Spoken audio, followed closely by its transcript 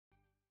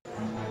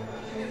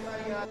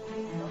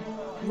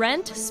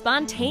Rent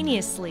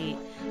spontaneously.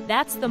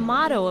 That's the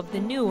motto of the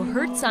new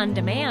HERTZ On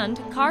Demand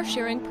car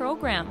sharing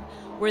program.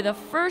 We're the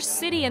first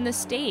city in the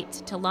state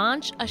to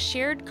launch a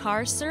shared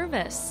car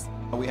service.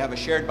 We have a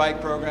shared bike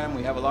program.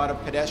 We have a lot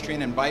of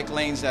pedestrian and bike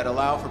lanes that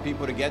allow for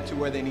people to get to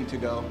where they need to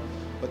go.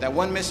 But that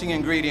one missing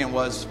ingredient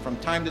was, from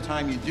time to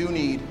time, you do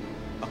need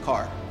a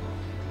car.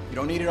 You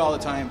don't need it all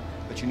the time,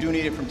 but you do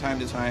need it from time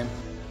to time.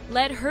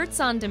 Let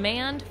HERTZ On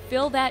Demand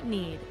fill that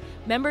need.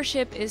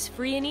 Membership is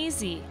free and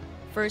easy.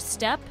 First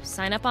step,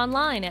 sign up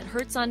online at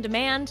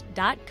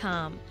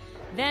hertzondemand.com.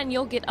 Then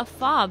you'll get a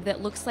fob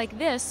that looks like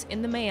this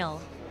in the mail.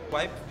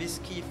 Wipe this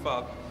key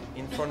fob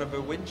in front of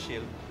a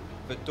windshield.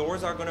 The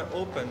doors are going to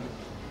open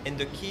and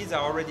the keys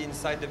are already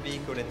inside the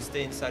vehicle and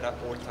stay inside at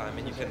all time,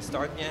 and you can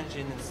start the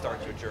engine and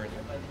start your journey.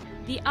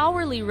 The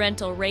hourly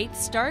rental rate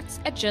starts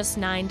at just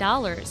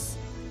 $9.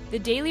 The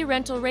daily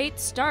rental rate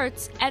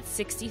starts at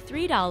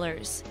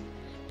 $63.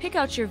 Pick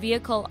out your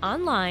vehicle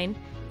online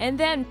and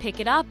then pick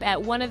it up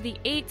at one of the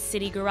 8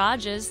 city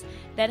garages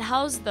that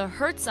house the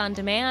HERTZ On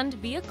Demand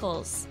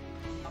vehicles.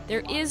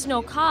 There is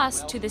no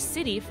cost to the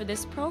city for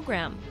this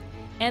program,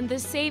 and the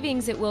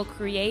savings it will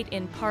create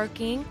in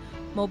parking,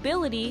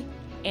 mobility,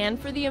 and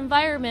for the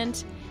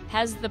environment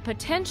has the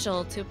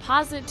potential to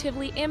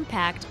positively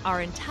impact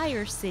our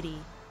entire city.